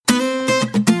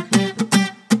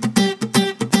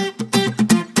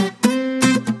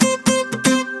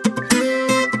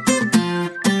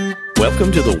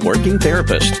Welcome to The Working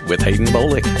Therapist with Hayden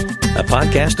Bolick, a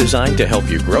podcast designed to help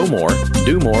you grow more,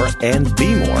 do more, and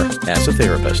be more as a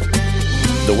therapist.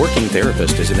 The Working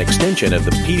Therapist is an extension of the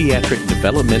Pediatric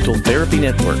Developmental Therapy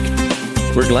Network.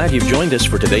 We're glad you've joined us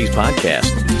for today's podcast.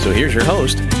 So here's your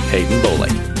host, Hayden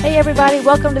Bolick. Hey everybody,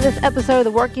 welcome to this episode of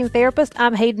The Working Therapist.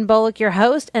 I'm Hayden Bolick, your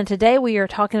host, and today we are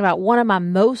talking about one of my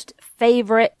most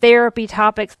favorite therapy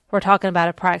topics. We're talking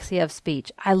about apraxia of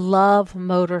speech. I love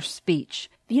motor speech.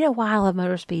 You know why I love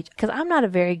motor speech? Because I'm not a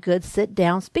very good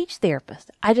sit-down speech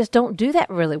therapist. I just don't do that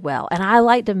really well, and I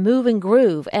like to move and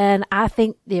groove, and I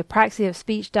think the apraxia of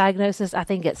speech diagnosis, I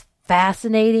think it's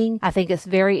fascinating. I think it's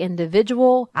very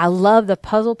individual. I love the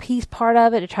puzzle piece part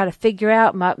of it to try to figure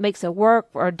out what makes it work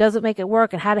or doesn't make it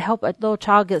work and how to help a little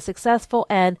child get successful.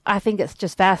 And I think it's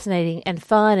just fascinating and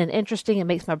fun and interesting. It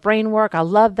makes my brain work. I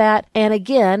love that. And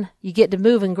again, you get to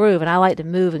move and groove, and I like to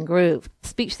move and groove.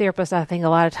 Speech therapists, I think a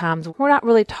lot of times we're not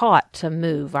really taught to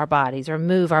move our bodies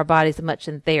much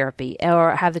in therapy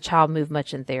or have the child move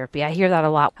much in therapy. I hear that a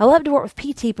lot. I love to work with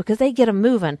PT because they get them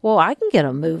moving. Well, I can get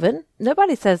them moving.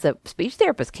 Nobody says that speech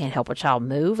therapists can't help a child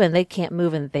move and they can't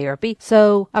move in therapy.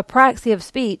 So apraxia of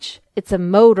speech, it's a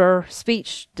motor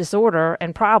speech disorder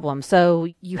and problem. So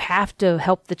you have to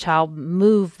help the child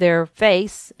move their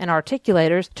face and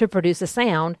articulators to produce a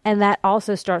sound. And that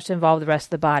also starts to involve the rest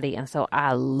of the body. And so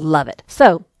I love it.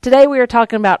 So today we are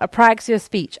talking about apraxia of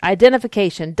speech,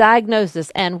 identification,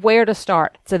 diagnosis, and where to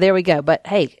start. So there we go. But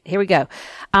hey, here we go.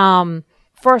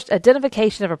 First,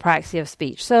 identification of apraxia of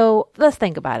speech. So let's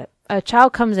think about it. A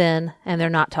child comes in and they're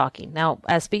not talking. Now,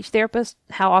 as speech therapists,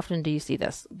 how often do you see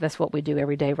this? That's what we do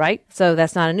every day, right? So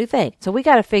that's not a new thing. So we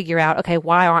got to figure out, okay,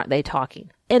 why aren't they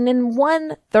talking? And in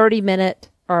one 30-minute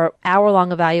or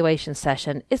hour-long evaluation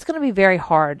session, it's going to be very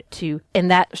hard to, in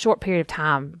that short period of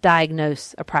time,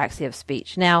 diagnose apraxia of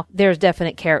speech. Now, there's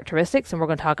definite characteristics, and we're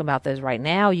going to talk about those right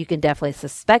now. You can definitely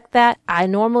suspect that. I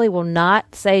normally will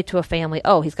not say to a family,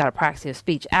 oh, he's got apraxia of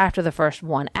speech after the first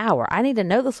 1 hour. I need to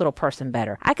know this little person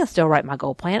better. I can still write my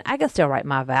goal plan. I can still write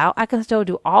my vow. I can still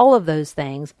do all of those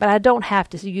things, but I don't have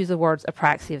to use the words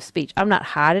apraxia of speech. I'm not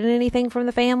hiding anything from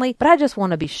the family, but I just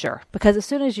want to be sure. Because as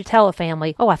soon as you tell a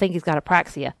family, oh, I think he's got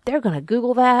apraxia, they're going to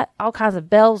Google that. All kinds of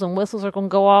bells and whistles are going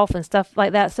to go off and stuff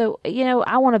like that. So,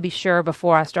 I want to be sure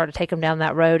before I start to take them down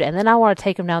that road. And then I want to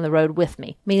take them down the road with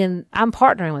me, meaning I'm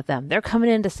partnering with them. They're coming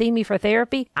in to see me for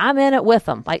therapy. I'm in it with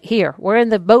them. Like, here, we're in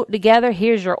the boat together.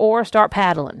 Here's your oar. Start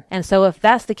paddling. And so if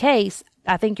that's the case,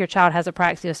 I think your child has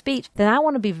apraxia of speech, then I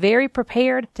want to be very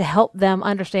prepared to help them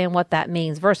understand what that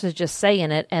means versus just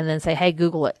saying it and then say, hey,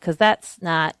 Google it, because that's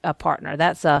not a partner.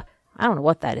 I don't know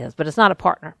what that is, but it's not a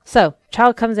partner. So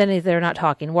child comes in and they're not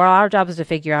talking. Well, our job is to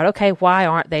figure out, okay, why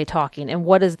aren't they talking? And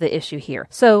what is the issue here?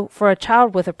 So for a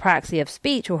child with apraxia of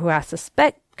speech, or who I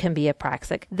suspect can be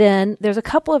apraxic, then there's a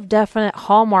couple of definite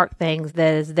hallmark things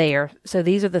that is there. So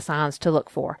these are the signs to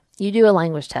look for. You do a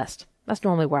language test. That's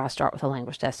normally where I start with a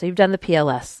language test. So you've done the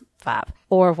PLS 5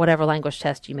 or whatever language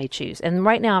test you may choose. And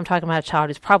right now I'm talking about a child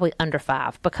who's probably under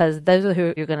 5 because those are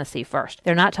who you're going to see first.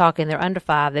 They're not talking. They're under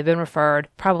 5. They've been referred,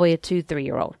 probably a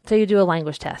 2-3-year-old. So you do a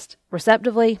language test.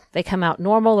 Receptively, they come out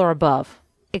normal or above.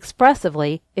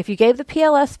 Expressively, if you gave the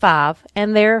PLS 5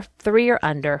 and they're 3 or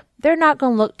under, they're not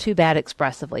going to look too bad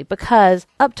expressively because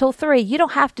up till 3, you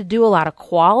don't have to do a lot of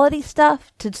quality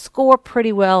stuff to score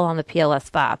pretty well on the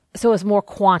PLS 5. So it's more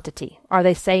quantity. Are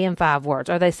they saying 5 words?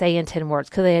 Are they saying 10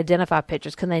 words? Can they identify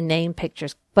pictures? Can they name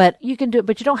pictures? But you can do it,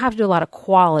 but you don't have to do a lot of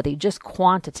quality, just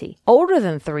quantity. Older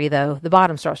than 3, though, the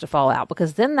bottom starts to fall out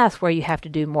because then that's where you have to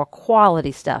do more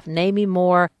quality stuff, naming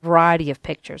more variety of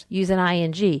pictures, using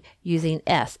ing, using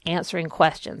s, answering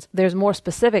questions. There's more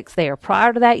specifics there.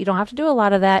 Prior to that, you don't have to do a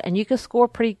lot of that, and you can score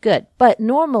pretty good. But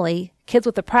normally, kids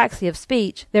with apraxia of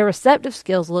speech, their receptive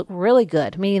skills look really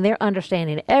good, meaning they're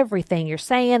understanding everything you're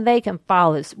saying. They can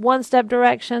follow one-step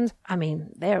directions.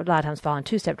 They're a lot of times following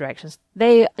 2-step directions.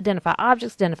 They identify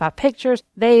objects, identify pictures.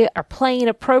 They are playing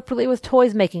appropriately with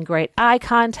toys, making great eye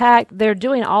contact. They're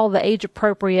doing all the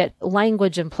age-appropriate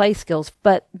language and play skills,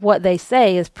 but what they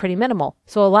say is pretty minimal.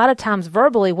 So a lot of times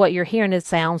verbally, what you're hearing is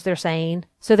sounds they're saying.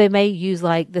 So they may use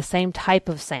like the same type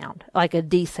of sound, like a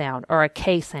D sound or a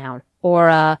K sound, or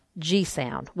a G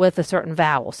sound with a certain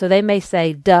vowel. So they may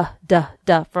say duh, duh,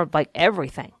 duh for like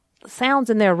everything. Sounds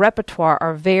in their repertoire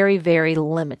are very, very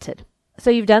limited.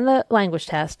 So you've done the language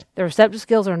test. The receptive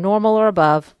skills are normal or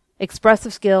above.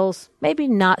 Expressive skills, maybe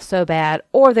not so bad,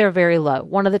 or they're very low.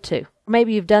 One of the two.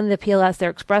 Maybe you've done the PLS, their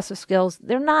expressive skills.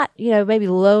 They're not, maybe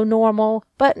low normal,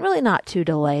 but really not too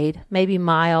delayed. Maybe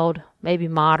mild, maybe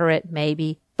moderate,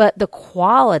 maybe. but the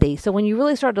quality. So when you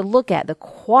really start to look at the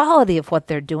quality of what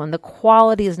they're doing, the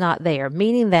quality is not there,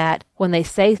 meaning that when they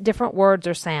say different words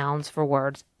or sounds for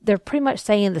words, they're pretty much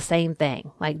saying the same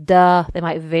thing. Like duh, they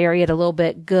might vary it a little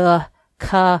bit, guh,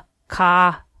 ka,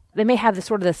 ka. They may have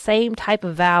the same type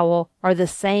of vowel or the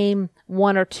same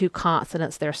one or two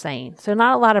consonants they're saying. So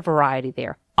not a lot of variety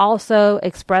there. Also,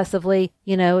 expressively,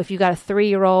 if you got a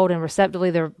 3-year-old and receptively,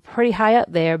 they're pretty high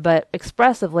up there, but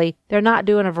expressively, they're not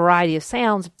doing a variety of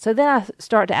sounds. So then I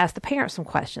start to ask the parents some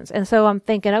questions. And so I'm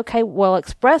thinking, okay, well,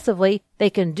 expressively, they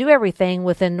can do everything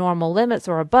within normal limits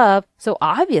or above. So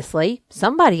obviously,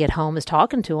 somebody at home is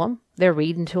talking to them. They're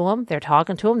reading to them. They're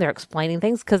talking to them. They're explaining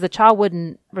things because the child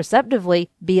wouldn't receptively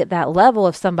be at that level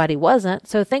if somebody wasn't.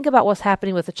 So think about what's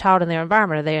happening with the child in their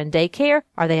environment. Are they in daycare?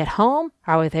 Are they at home?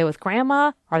 Are they with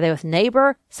grandma? Are they with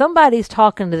neighbor? Somebody's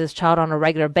talking to this child on a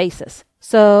regular basis.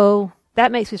 So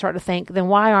that makes me start to think, then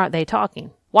why aren't they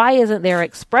talking? Why isn't their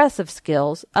expressive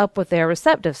skills up with their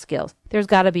receptive skills? There's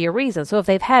got to be a reason. So if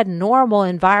they've had normal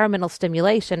environmental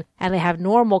stimulation and they have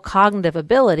normal cognitive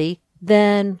ability,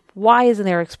 then why isn't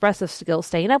their expressive skills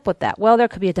staying up with that? Well, there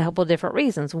could be a couple of different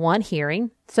reasons. One, hearing.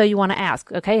 So you want to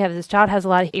ask, okay, this child has a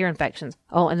lot of ear infections.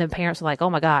 Oh, and then parents are like, oh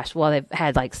my gosh, well, they've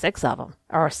had like 6 of them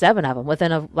or 7 of them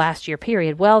within a last year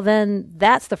period. Well, then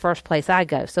that's the first place I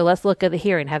go. So let's look at the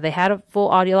hearing. Have they had a full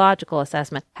audiological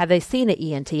assessment? Have they seen an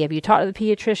ENT? Have you talked to the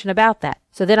pediatrician about that?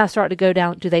 So then I start to go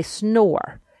down, do they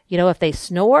snore? If they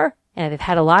snore, and if they've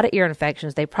had a lot of ear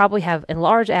infections, they probably have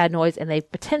enlarged adenoids and they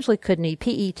potentially could need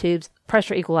PE tubes,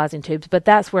 pressure equalizing tubes. But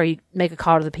that's where you make a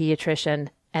call to the pediatrician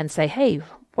and say, hey,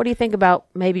 what do you think about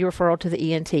maybe referral to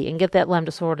the ENT and get that limb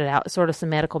to sort it out, sort of some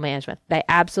medical management. I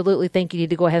absolutely think you need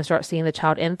to go ahead and start seeing the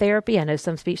child in therapy. I know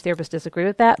some speech therapists disagree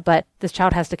with that, but this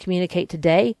child has to communicate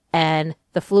today, and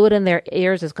the fluid in their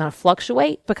ears is going to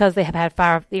fluctuate because they have had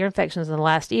 5 ear infections in the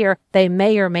last year. They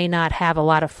may or may not have a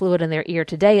lot of fluid in their ear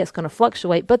today. It's going to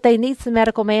fluctuate, but they need some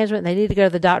medical management. They need to go to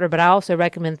the doctor, but I also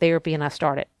recommend therapy, and I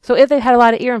start it. So if they've had a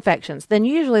lot of ear infections, then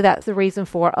usually that's the reason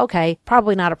for, okay,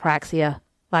 probably not apraxia,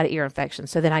 a lot of ear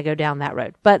infections. So then I go down that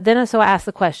road. But then so I ask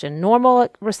the question, normal,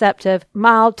 receptive,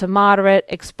 mild to moderate,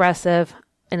 expressive,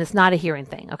 and it's not a hearing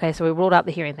thing. Okay, so we ruled out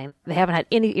the hearing thing. They haven't had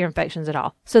any ear infections at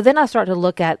all. So then I start to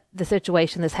look at the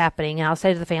situation that's happening, and I'll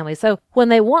say to the family, so when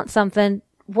they want something,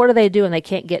 what do they do and they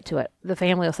can't get to it? The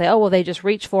family will say, oh, well, they just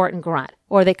reach for it and grunt.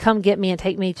 Or they come get me and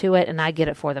take me to it and I get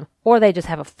it for them. Or they just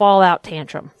have a fallout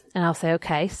tantrum. And I'll say,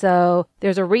 okay, so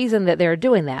there's a reason that they're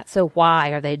doing that. So why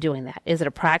are they doing that? Is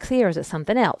it apraxia or is it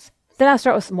something else? Then I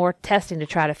start with some more testing to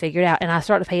try to figure it out, and I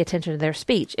start to pay attention to their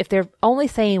speech. If they're only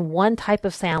saying one type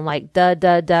of sound, like duh,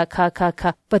 duh, duh, ka, ka,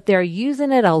 ka, but they're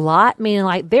using it a lot, meaning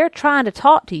like they're trying to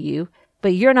talk to you,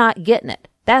 but you're not getting it.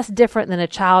 That's different than a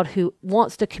child who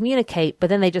wants to communicate, but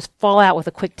then they just fall out with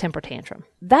a quick temper tantrum.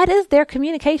 That is their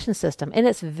communication system, and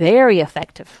it's very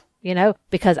effective.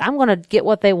 Because I'm going to get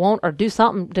what they want or do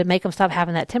something to make them stop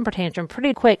having that temper tantrum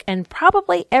pretty quick. And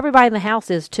probably everybody in the house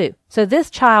is too. So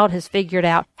this child has figured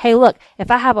out, hey, look,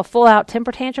 if I have a full out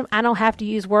temper tantrum, I don't have to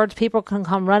use words. People can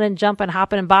come running, jumping,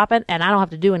 hopping, and bopping, and I don't have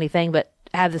to do anything but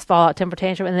have this fallout temper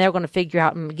tantrum. And they're going to figure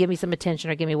out and give me some attention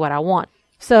or give me what I want.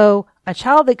 So a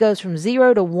child that goes from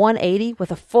 0 to 180 with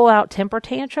a full out temper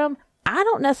tantrum, I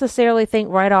don't necessarily think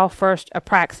right off first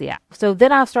apraxia. So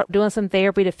then I'll start doing some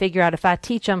therapy to figure out if I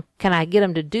teach them, can I get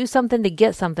them to do something to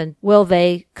get something? Will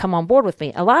they come on board with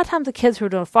me? A lot of times the kids who are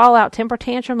doing fallout temper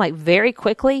tantrum like very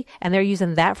quickly and they're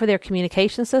using that for their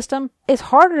communication system, it's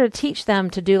harder to teach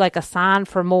them to do like a sign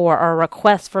for more or a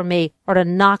request for me or to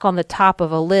knock on the top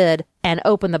of a lid and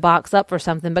open the box up for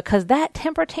something, because that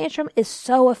temper tantrum is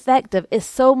so effective. It's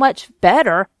so much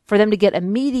better for them to get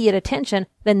immediate attention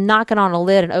than knocking on a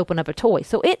lid and open up a toy.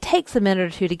 So it takes a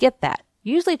minute or two to get that.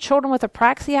 Usually children with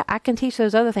apraxia, I can teach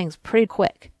those other things pretty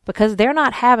quick because they're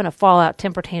not having a fallout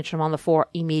temper tantrum on the floor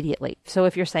immediately. So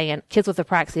if you're saying kids with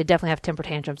apraxia definitely have temper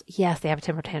tantrums, yes, they have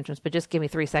temper tantrums, but just give me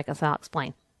 3 seconds and I'll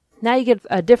explain. Now you get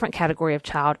a different category of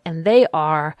child, and they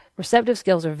are, receptive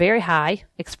skills are very high.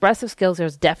 Expressive skills,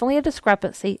 there's definitely a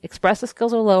discrepancy. Expressive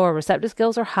skills are lower, receptive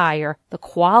skills are higher. The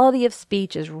quality of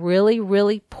speech is really,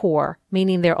 really poor,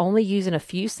 meaning they're only using a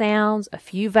few sounds, a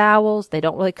few vowels. They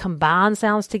don't really combine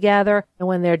sounds together. And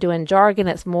when they're doing jargon,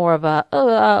 it's more of a,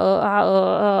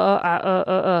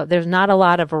 there's not a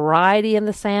lot of variety in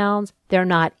the sounds. They're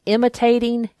not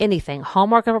imitating anything.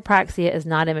 Hallmark of apraxia is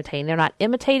not imitating. They're not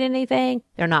imitating anything.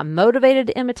 They're not motivated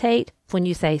to imitate. When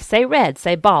you say red,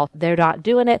 say ball, they're not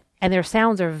doing it. And their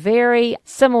sounds are very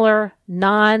similar,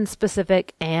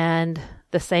 non-specific, and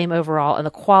the same overall. And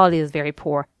the quality is very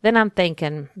poor. then I'm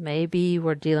thinking maybe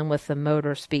we're dealing with the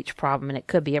motor speech problem and it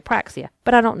could be apraxia,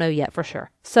 but I don't know yet for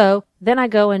sure. So then I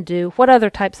go and do what other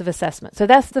types of assessment. So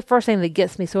that's the first thing that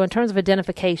gets me. So in terms of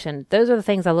identification, those are the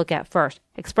things I look at first.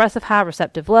 Expressive high,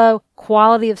 receptive low,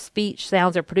 quality of speech,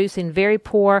 sounds they're producing very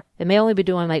poor. They may only be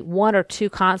doing like 1 or 2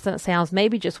 consonant sounds,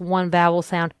 maybe just 1 vowel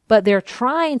sound, but they're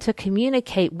trying to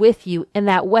communicate with you in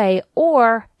that way,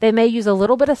 or they may use a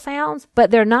little bit of sounds,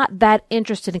 but they're not that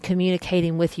interested in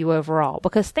communicating with you overall.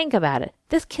 Because think about it,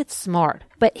 this kid's smart,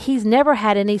 but he's never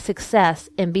had any success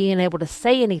in being able to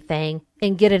say anything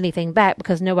and get anything back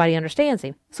because nobody understands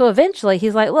him. So eventually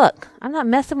he's like, look, I'm not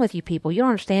messing with you people. You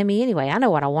don't understand me anyway. I know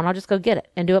what I want. I'll just go get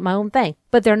it and do it my own thing.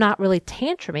 But they're not really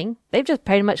tantruming. They've just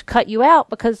pretty much cut you out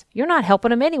because you're not helping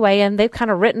them anyway, and they've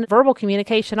kind of written verbal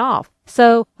communication off.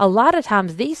 So a lot of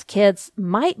times these kids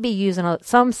might be using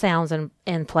some sounds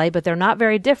in play, but they're not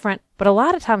very different. But a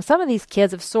lot of times some of these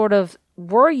kids have sort of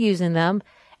were using them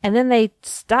and then they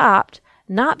stopped.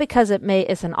 Not because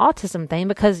it's an autism thing,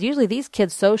 because usually these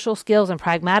kids' social skills and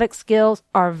pragmatic skills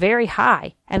are very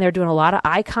high, and they're doing a lot of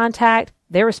eye contact.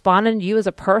 They're responding to you as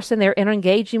a person. They're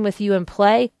engaging with you in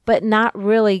play, but not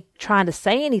really trying to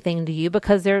say anything to you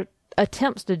because their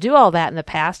attempts to do all that in the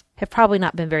past have probably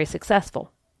not been very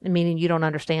successful, meaning you don't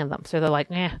understand them. So they're like,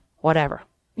 whatever.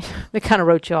 They kind of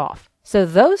wrote you off. So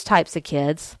those types of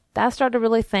kids, I start to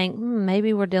really think,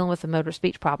 maybe we're dealing with a motor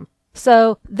speech problem.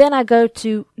 So then I go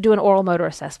to do an oral motor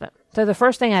assessment. So the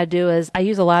first thing I do is I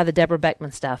use a lot of the Deborah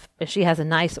Beckman stuff. She has a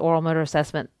nice oral motor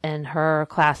assessment in her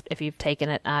class. If you've taken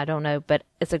it, I don't know, but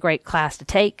it's a great class to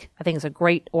take. I think it's a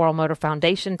great oral motor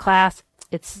foundation class.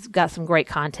 It's got some great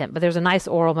content, but there's a nice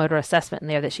oral motor assessment in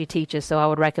there that she teaches, so I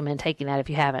would recommend taking that if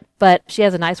you haven't. But she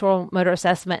has a nice oral motor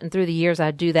assessment, and through the years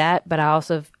I do that, but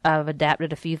I've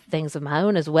adapted a few things of my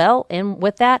own as well in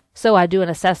with that. So I do an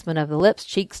assessment of the lips,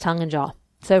 cheeks, tongue, and jaw.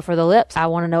 So for the lips, I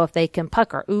want to know if they can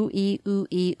pucker. Ooh, ee, ooh,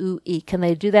 ee, ooh, ee. Can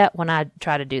they do that when I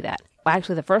try to do that? Well,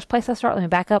 actually, the first place I start, let me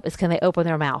back up, is can they open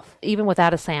their mouth? Even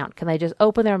without a sound. Can they just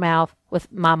open their mouth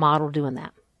with my model doing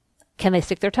that? Can they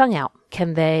stick their tongue out?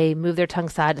 Can they move their tongue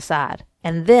side to side?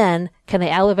 And then, can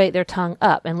they elevate their tongue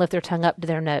up and lift their tongue up to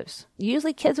their nose?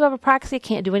 Usually kids who have apraxia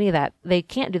can't do any of that. They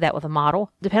can't do that with a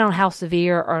model, depending on how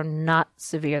severe or not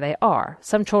severe they are.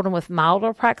 Some children with mild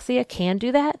apraxia can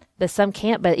do that, but some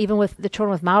can't. But even with the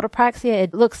children with mild apraxia,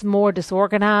 it looks more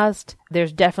disorganized.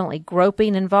 There's definitely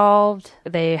groping involved.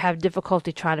 They have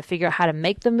difficulty trying to figure out how to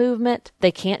make the movement.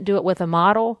 They can't do it with a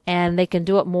model, and they can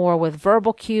do it more with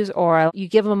verbal cues, or you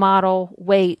give them a model,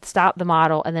 wait, stop the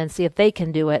model, and then see if they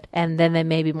can do it, and then they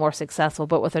may be more successful.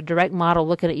 But with a direct model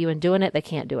looking at you and doing it, they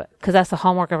can't do it because that's the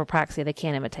hallmark of apraxia. They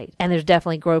can't imitate, and there's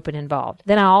definitely groping involved.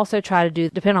 Then I also try to do,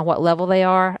 depending on what level they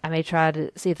are, I may try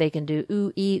to see if they can do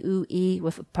ooh, ee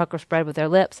with pucker spread with their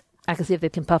lips. I can see if they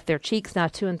can puff their cheeks. Now,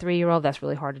 2- and 3-year-old, that's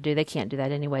really hard to do. They can't do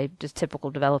that anyway. Just typical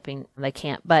developing, they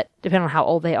can't. But depending on how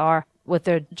old they are, with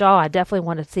their jaw, I definitely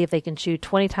want to see if they can chew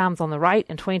 20 times on the right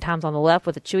and 20 times on the left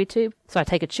with a chewy tube. So I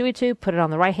take a chewy tube, put it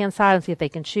on the right-hand side, and see if they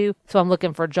can chew. So I'm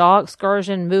looking for jaw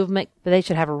excursion, movement, but they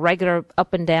should have a regular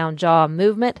up and down jaw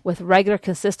movement with regular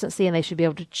consistency, and they should be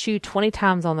able to chew 20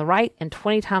 times on the right and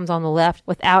 20 times on the left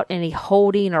without any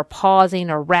holding or pausing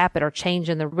or rapid or change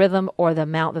in the rhythm or the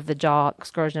amount of the jaw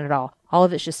excursion at all. All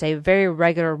of it should say very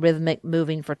regular rhythmic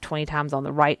moving for 20 times on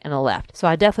the right and the left. So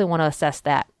I definitely want to assess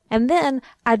that. And then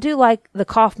I do like the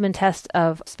Kaufman test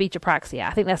of speech apraxia.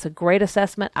 I think that's a great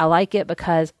assessment. I like it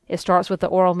because it starts with the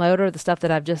oral motor, the stuff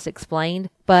that I've just explained,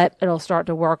 but it'll start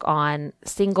to work on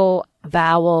single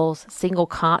vowels, single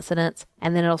consonants,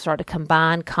 and then it'll start to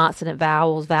combine consonant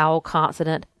vowels, vowel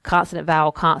consonant, consonant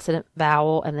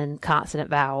vowel, and then consonant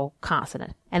vowel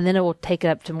consonant. And then it will take it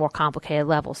up to more complicated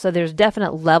levels. So there's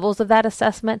definite levels of that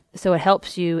assessment. So it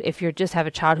helps you if you just have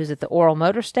a child who's at the oral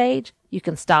motor stage, you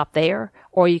can stop there,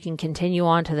 or you can continue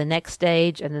on to the next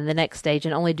stage and then the next stage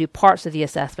and only do parts of the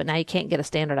assessment. Now you can't get a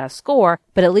standardized score,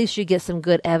 but at least you get some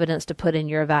good evidence to put in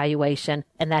your evaluation,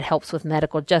 and that helps with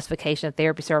medical justification of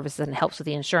therapy services and helps with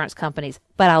the insurance companies.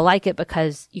 But I like it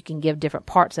because you can give different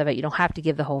parts of it. You don't have to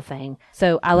give the whole thing.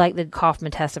 So I like the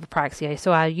Kaufman test of apraxia.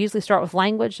 So I usually start with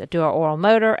language, I do our oral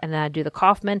motor, and then I do the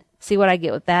Kaufman, see what I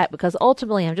get with that, because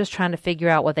ultimately I'm just trying to figure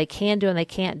out what they can do and they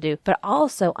can't do, but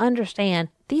also understand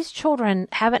these children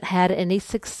haven't had any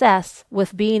success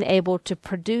with being able to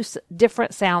produce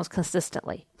different sounds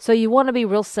consistently. So you want to be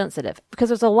real sensitive because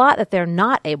there's a lot that they're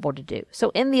not able to do. So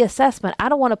in the assessment, I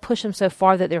don't want to push them so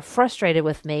far that they're frustrated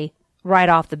with me right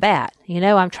off the bat.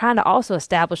 I'm trying to also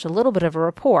establish a little bit of a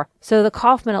rapport. So the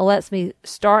Kaufman lets me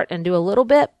start and do a little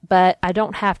bit, but I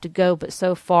don't have to go but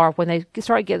so far. When they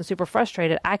start getting super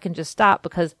frustrated, I can just stop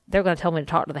because they're going to tell me to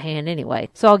talk to the hand anyway.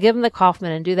 So I'll give them the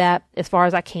Kaufman and do that as far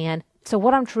as I can. So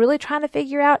what I'm really trying to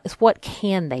figure out is what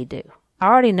can they do? I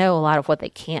already know a lot of what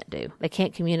they can't do. They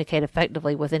can't communicate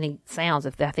effectively with any sounds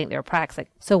if I think they're apraxic.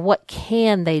 So what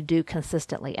can they do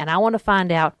consistently? And I want to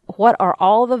find out what are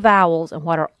all the vowels and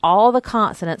what are all the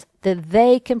consonants that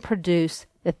they can produce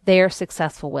that they're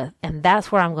successful with. And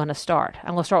that's where I'm going to start.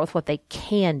 I'm going to start with what they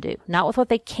can do, not with what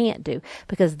they can't do,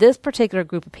 because this particular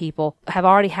group of people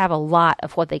already have a lot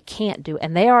of what they can't do,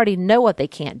 and they already know what they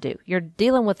can't do. You're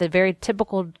dealing with a very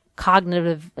typical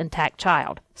cognitive intact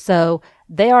child. So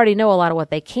they already know a lot of what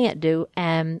they can't do,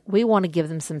 and we want to give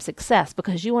them some success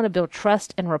because you want to build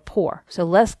trust and rapport. So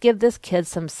let's give this kid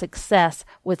some success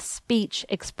with speech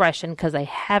expression because they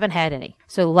haven't had any.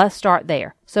 So let's start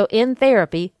there. So in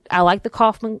therapy, I like the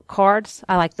Kaufman cards.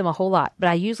 I like them a whole lot, but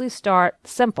I usually start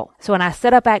simple. So when I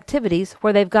set up activities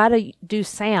where they've got to do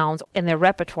sounds in their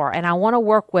repertoire, and I want to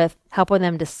work with helping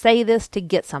them to say this to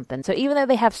get something. So even though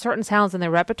they have certain sounds in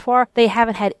their repertoire, they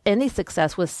haven't had any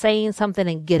success with saying something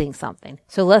and getting something.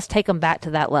 So let's take them back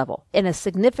to that level. And it's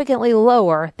significantly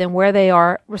lower than where they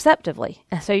are receptively.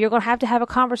 And so you're going to have a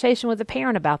conversation with the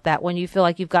parent about that when you feel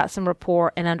like you've got some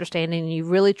rapport and understanding and you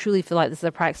really truly feel like this is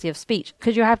apraxia of speech.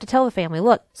 Because you have to tell the family,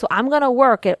 look, so I'm going to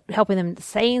work at helping them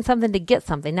saying something to get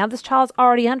something. Now this child's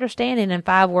already understanding in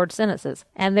 5-word sentences.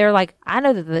 And they're like, I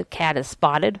know that the cat is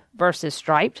spotted versus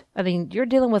striped. I mean, you're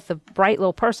dealing with a bright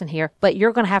little person here, but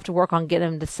you're going to have to work on getting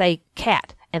them to say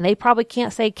cat. And they probably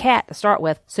can't say cat to start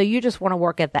with. So you just want to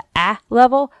work at the A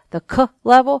level, the K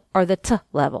level, or the T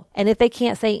level. And if they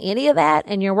can't say any of that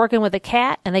and you're working with a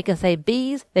cat and they can say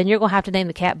bees, then you're going to have to name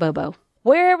the cat Bobo.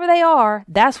 Wherever they are,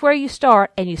 that's where you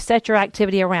start and you set your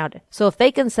activity around it. So if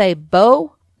they can say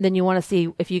bo, then you want to see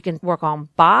if you can work on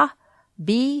ba,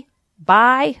 bee,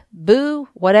 bye, boo,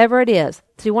 whatever it is.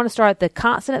 So you want to start at the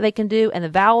consonant they can do and the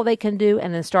vowel they can do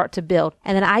and then start to build.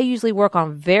 And then I usually work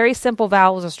on very simple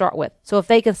vowels to start with. So if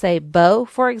they can say bo,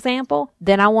 for example,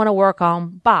 then I want to work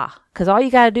on ba. Because all you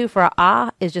got to do for a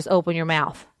ah is just open your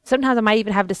mouth. Sometimes I might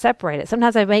even have to separate it.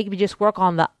 Sometimes I may just work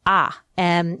on the ah,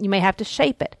 and you may have to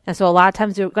shape it. And so a lot of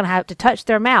times you're going to have to touch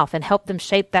their mouth and help them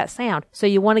shape that sound. So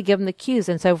you want to give them the cues.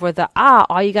 And so for the ah,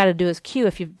 all you got to do is cue.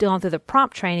 If you've gone through the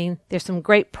prompt training, there's some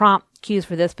great prompt cues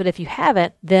for this. But if you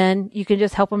haven't, then you can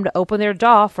just help them to open their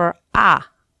jaw for ah.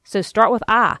 So start with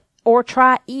ah, or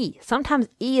try E. Sometimes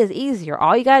E is easier.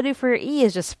 All you got to do for your E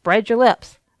is just spread your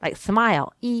lips, like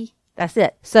smile, E. That's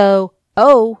it. So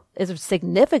O is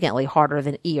significantly harder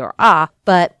than E or ah,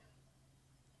 but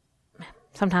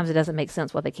sometimes it doesn't make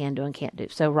sense what they can do and can't do.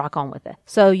 So rock on with it.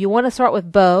 So you want to start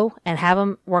with bo and have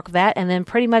them work that. And then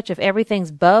pretty much if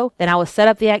everything's bo, then I would set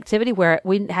up the activity where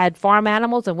we had farm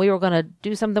animals and we were going to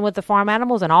do something with the farm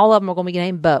animals and all of them are going to be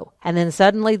named bo. And then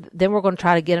suddenly, then we're going to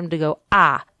try to get them to go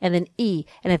ah and then E.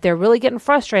 And if they're really getting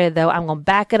frustrated though, I'm going to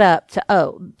back it up to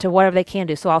O, to whatever they can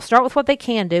do. So I'll start with what they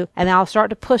can do and then I'll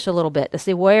start to push a little bit to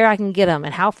see where I can get them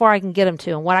and how far I can get them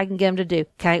to and what I can get them to do.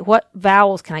 What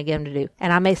vowels can I get them to do?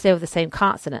 And I may stay with the same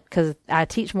consonant because I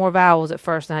teach more vowels at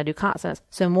first than I do consonants.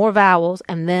 So more vowels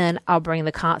and then I'll bring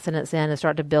the consonants in and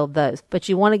start to build those. But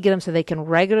you want to get them so they can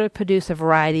regularly produce a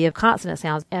variety of consonant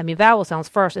sounds, vowel sounds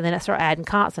first and then I start adding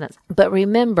consonants. But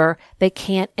remember, they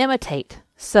can't imitate.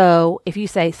 So if you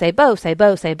say bo, say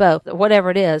bo, say bo, whatever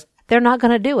it is, they're not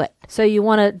going to do it. So you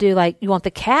want to do you want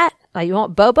the cat, you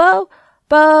want Bobo,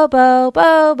 Bobo,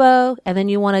 Bobo, and then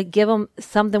you want to give them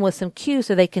something with some cues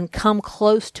so they can come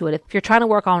close to it. If you're trying to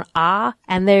work on ah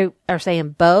and they are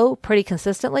saying bo pretty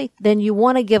consistently, then you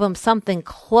want to give them something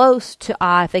close to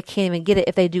ah if they can't even get it.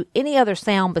 If they do any other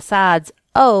sound besides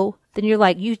O, then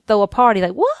you throw a party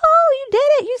like, whoa, you did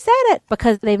it, you said it,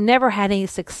 because they've never had any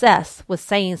success with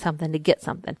saying something to get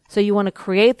something. So you want to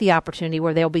create the opportunity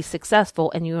where they'll be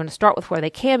successful and you want to start with where they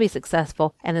can be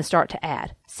successful and then start to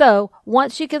add. So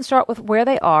once you can start with where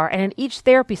they are, and in each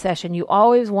therapy session, you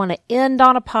always want to end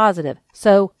on a positive.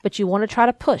 But you want to try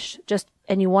to push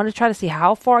and you want to try to see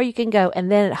how far you can go.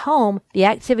 And then at home, the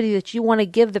activity that you want to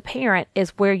give the parent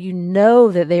is where you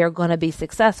know that they are going to be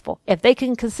successful. If they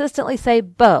can consistently say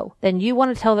bo, then you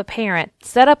want to tell the parent,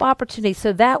 set up opportunities.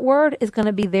 So that word is going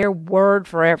to be their word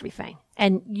for everything.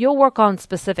 And you'll work on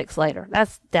specifics later.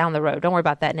 That's down the road. Don't worry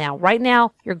about that now. Right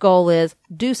now, your goal is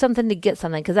do something to get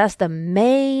something, because that's the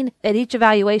main, at each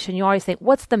evaluation, you always think,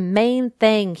 what's the main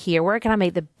thing here? Where can I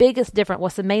make the biggest difference?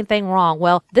 What's the main thing wrong?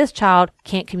 Well, this child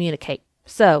can't communicate.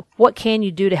 So what can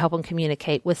you do to help them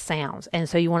communicate with sounds? And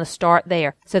so you want to start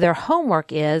there. So their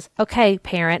homework is, okay,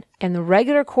 parent, in the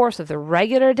regular course of the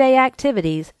regular day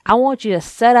activities, I want you to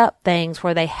set up things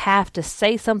where they have to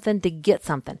say something to get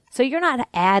something. So you're not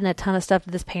adding a ton of stuff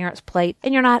to this parent's plate,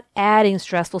 and you're not adding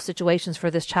stressful situations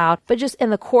for this child, but just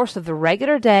in the course of the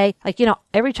regular day,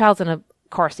 every child's in a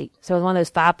car seat. So it's one of those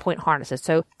 5-point harnesses.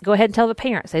 So go ahead and tell the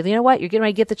parent, say, you know what? You're getting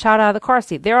ready to get the child out of the car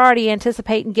seat. They're already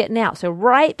anticipating getting out. So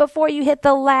right before you hit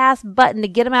the last button to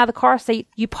get them out of the car seat,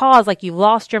 you pause like you've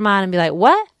lost your mind and be like,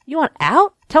 what? You want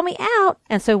out? Tell me out.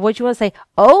 And so what you want to say,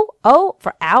 oh,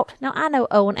 for out. Now I know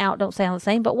O and out don't sound the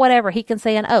same, but whatever. He can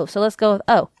say an O. So let's go with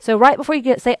O. So right before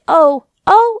you say oh.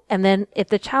 And then if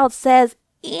the child says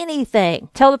anything,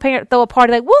 tell the parent, throw a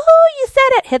party like, woohoo, you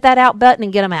said it. Hit that out button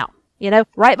and get them out.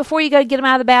 Right before you go get them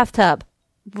out of the bathtub,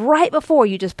 right before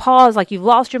you just pause like you've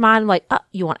lost your mind, like,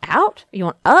 you want out? You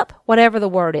want up? Whatever the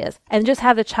word is. And just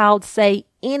have the child say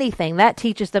anything. That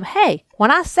teaches them, hey, when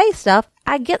I say stuff,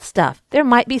 I get stuff. There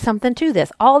might be something to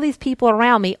this. All these people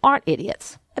around me aren't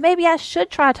idiots. And maybe I should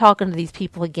try talking to these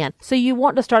people again. So you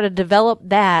want to start to develop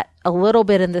that a little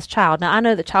bit in this child. Now, I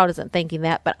know the child isn't thinking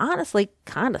that, but honestly,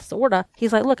 kind of, sort of.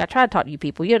 He's like, look, I tried to talk to you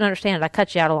people. You didn't understand it. I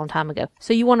cut you out a long time ago.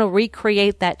 So you want to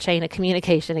recreate that chain of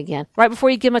communication again. Right before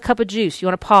you give them a cup of juice, you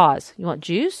want to pause. You want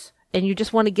juice? And you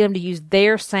just want to get them to use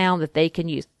their sound that they can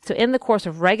use. So in the course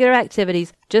of regular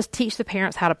activities, just teach the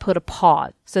parents how to put a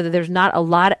pause so that there's not a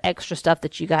lot of extra stuff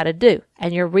that you got to do.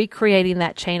 And you're recreating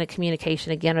that chain of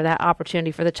communication again, or that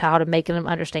opportunity for the child and making them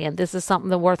understand this is something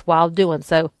that's worthwhile doing.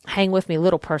 So hang with me,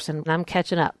 little person, I'm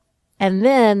catching up. And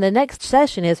then the next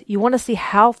session is you want to see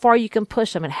how far you can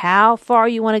push them and how far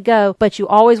you want to go, but you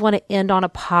always want to end on a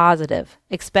positive,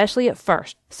 especially at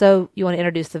first. So you want to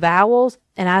introduce the vowels.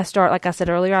 And I start, like I said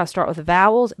earlier, I start with the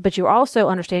vowels, but you also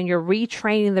understand you're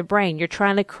retraining the brain. You're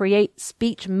trying to create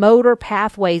speech motor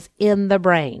pathways in the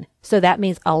brain. So that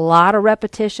means a lot of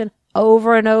repetition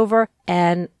over and over,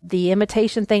 and the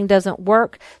imitation thing doesn't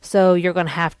work. So you're going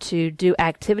to have to do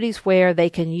activities where they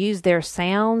can use their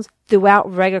sounds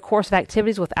throughout regular course of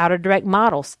activities without a direct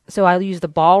model. So I use the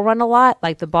ball run a lot,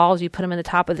 like the balls, you put them in the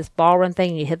top of this ball run thing,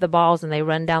 and you hit the balls and they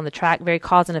run down the track. Very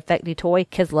cause and effect toy.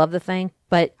 Kids love the thing.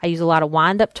 But I use a lot of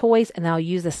wind-up toys, and I'll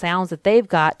use the sounds that they've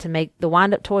got to make the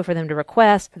wind-up toy for them to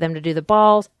request, for them to do the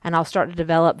balls, and I'll start to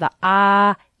develop the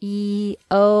ah, e,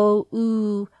 o,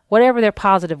 oo, whatever they're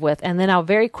positive with, and then I'll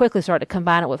very quickly start to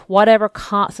combine it with whatever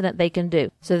consonant they can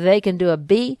do. So they can do a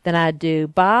B, then I do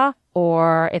ba,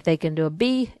 or if they can do a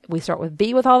B, we start with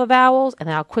B with all the vowels, and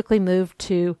then I'll quickly move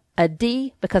to a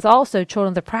D, because also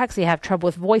children with apraxia have trouble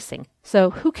with voicing.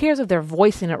 So who cares if they're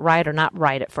voicing it right or not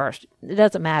right at first? It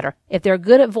doesn't matter. If they're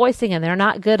good at voicing and they're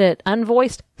not good at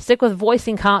unvoiced, stick with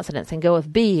voicing consonants and go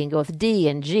with B and go with D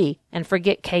and G and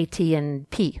forget K, T, and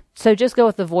P. So just go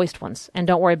with the voiced ones and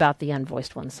don't worry about the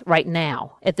unvoiced ones right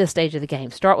now at this stage of the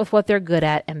game. Start with what they're good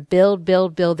at and build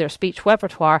their speech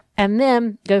repertoire, and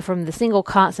then go from the single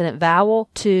consonant vowel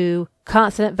to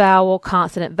consonant,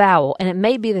 vowel, and it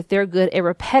may be that they're good at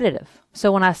repetitive.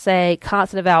 So when I say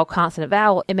consonant,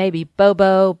 vowel, it may be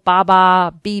bobo,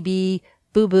 baba, bb,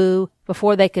 boo-boo,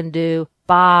 before they can do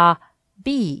ba,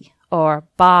 bee, or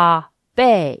ba,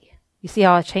 bay. You see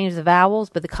how I changed the vowels,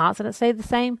 but the consonants stay the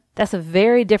same? That's a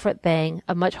very different thing,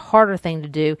 a much harder thing to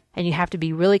do, and you have to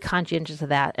be really conscientious of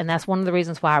that. And that's one of the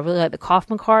reasons why I really like the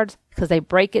Kaufman cards, because they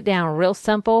break it down real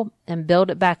simple and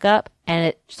build it back up, and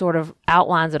it sort of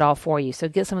outlines it all for you. So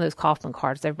get some of those Kaufman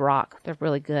cards. They rock. They're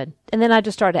really good. And then I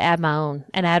just start to add my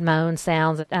own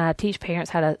sounds, and I teach parents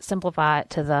how to simplify it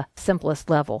to the simplest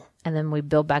level. And then we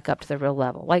build back up to the real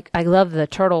level. Like, I love the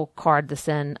turtle card that's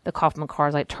in the Kaufman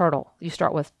cards, like turtle. You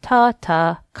start with ta,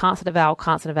 consonant,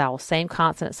 vowel, same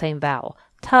consonant, same vowel.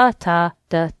 Ta,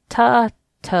 da, ta,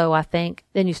 toe, I think.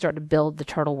 Then you start to build the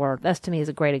turtle word. That's, to me, is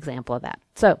a great example of that.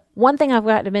 So one thing I've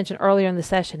got to mention earlier in the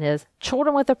session is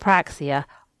children with apraxia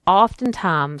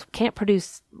oftentimes can't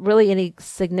produce really any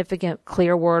significant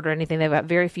clear word or anything. They've got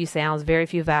very few sounds, very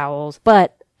few vowels,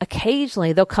 but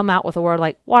occasionally they'll come out with a word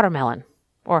like watermelon,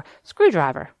 or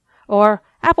screwdriver, or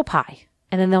apple pie,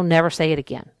 and then they'll never say it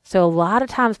again. So a lot of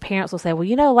times parents will say,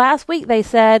 well, last week they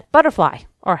said butterfly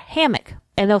or hammock,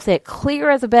 and they'll say it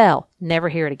clear as a bell, never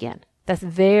hear it again. That's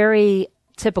very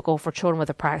typical for children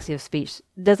with apraxia of speech.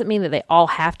 Doesn't mean that they all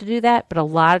have to do that, but a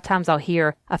lot of times I'll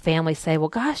hear a family say, well,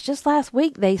 gosh, just last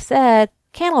week they said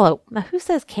cantaloupe. Now, who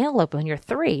says cantaloupe when you're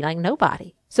 3? Like,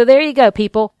 nobody. So there you go,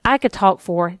 people. I could talk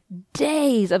for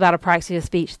days about apraxia of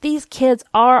speech. These kids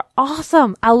are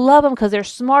awesome. I love them because they're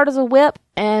smart as a whip.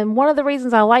 And one of the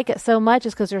reasons I like it so much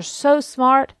is because they're so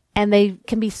smart and they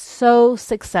can be so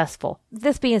successful.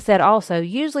 This being said also,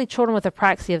 usually children with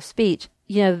apraxia of speech,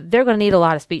 they're going to need a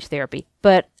lot of speech therapy,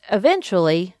 but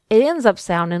eventually it ends up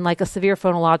sounding like a severe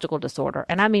phonological disorder.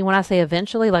 And I mean, when I say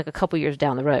eventually, like a couple years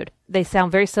down the road, they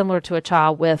sound very similar to a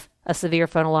child with a severe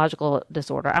phonological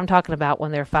disorder. I'm talking about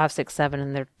when they're 5, 6, 7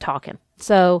 and they're talking.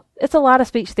 So it's a lot of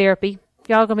speech therapy.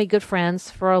 Y'all are going to be good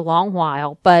friends for a long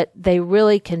while, but they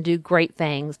really can do great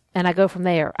things. And I go from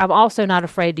there. I'm also not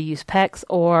afraid to use PECs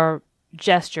or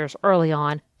gestures early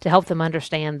on to help them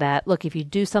understand that, look, if you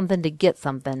do something to get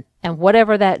something, and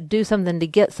whatever that do something to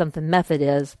get something method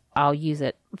is, I'll use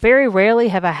it. Very rarely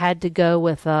have I had to go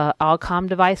with a all-calm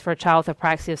device for a child with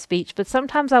apraxia of speech, but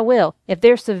sometimes I will. If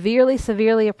they're severely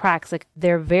apraxic,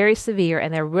 they're very severe,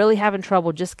 and they're really having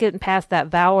trouble just getting past that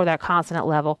vowel or that consonant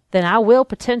level, then I will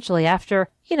potentially, after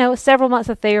several months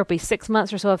of therapy, 6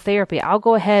 months or so of therapy, I'll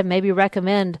go ahead and maybe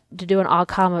recommend to do an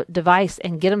all-calm device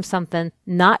and get them something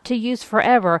not to use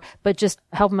forever, but just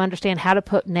help them understand how to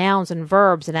put nouns and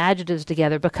verbs and adjectives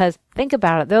together. Because think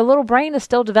about it, their little brain is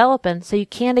still developing, so you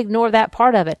can't ignore that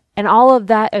part of it. And all of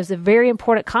that is a very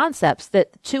important concepts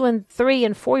that 2 and 3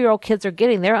 and 4-year-old kids are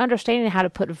getting. They're understanding how to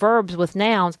put verbs with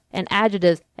nouns and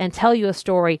adjectives and tell you a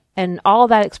story and all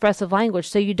that expressive language.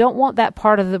 So you don't want that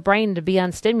part of the brain to be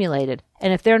unstimulated.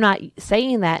 And if they're not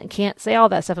saying that and can't say all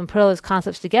that stuff and put all those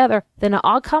concepts together, then an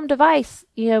all-calm device,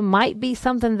 might be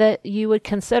something that you would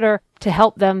consider to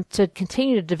help them to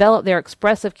continue to develop their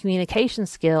expressive communication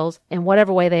skills in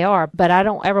whatever way they are. But I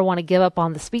don't ever want to give up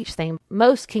on the speech thing.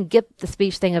 Most can get the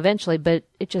speech thing eventually, but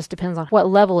it just depends on what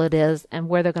level it is and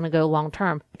where they're going to go long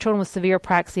term. Children with severe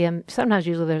apraxia, sometimes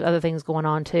usually there's other things going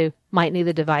on too, might need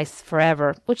the device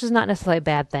forever, which is not necessarily a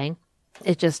bad thing.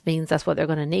 It just means that's what they're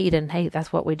going to need, and hey,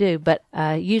 that's what we do. But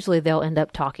usually they'll end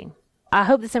up talking. I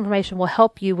hope this information will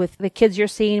help you with the kids you're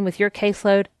seeing with your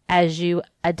caseload as you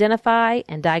identify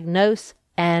and diagnose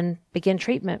and begin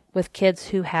treatment with kids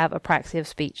who have apraxia of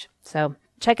speech. So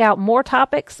check out more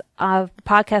topics of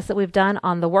podcasts that we've done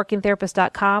on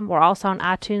theworkingtherapist.com. We're also on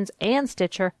iTunes and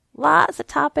Stitcher. Lots of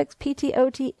topics, PT,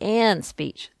 OT, and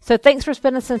speech. So thanks for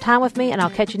spending some time with me, and I'll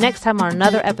catch you next time on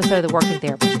another episode of The Working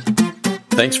Therapist.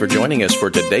 Thanks for joining us for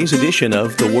today's edition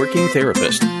of The Working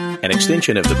Therapist, an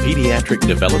extension of the Pediatric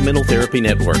Developmental Therapy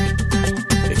Network.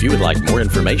 If you would like more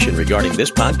information regarding this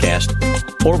podcast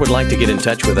or would like to get in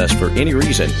touch with us for any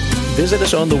reason, visit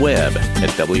us on the web at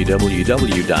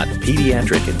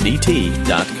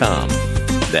www.pediatricdt.com.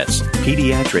 That's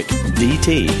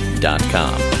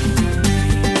pediatricdt.com.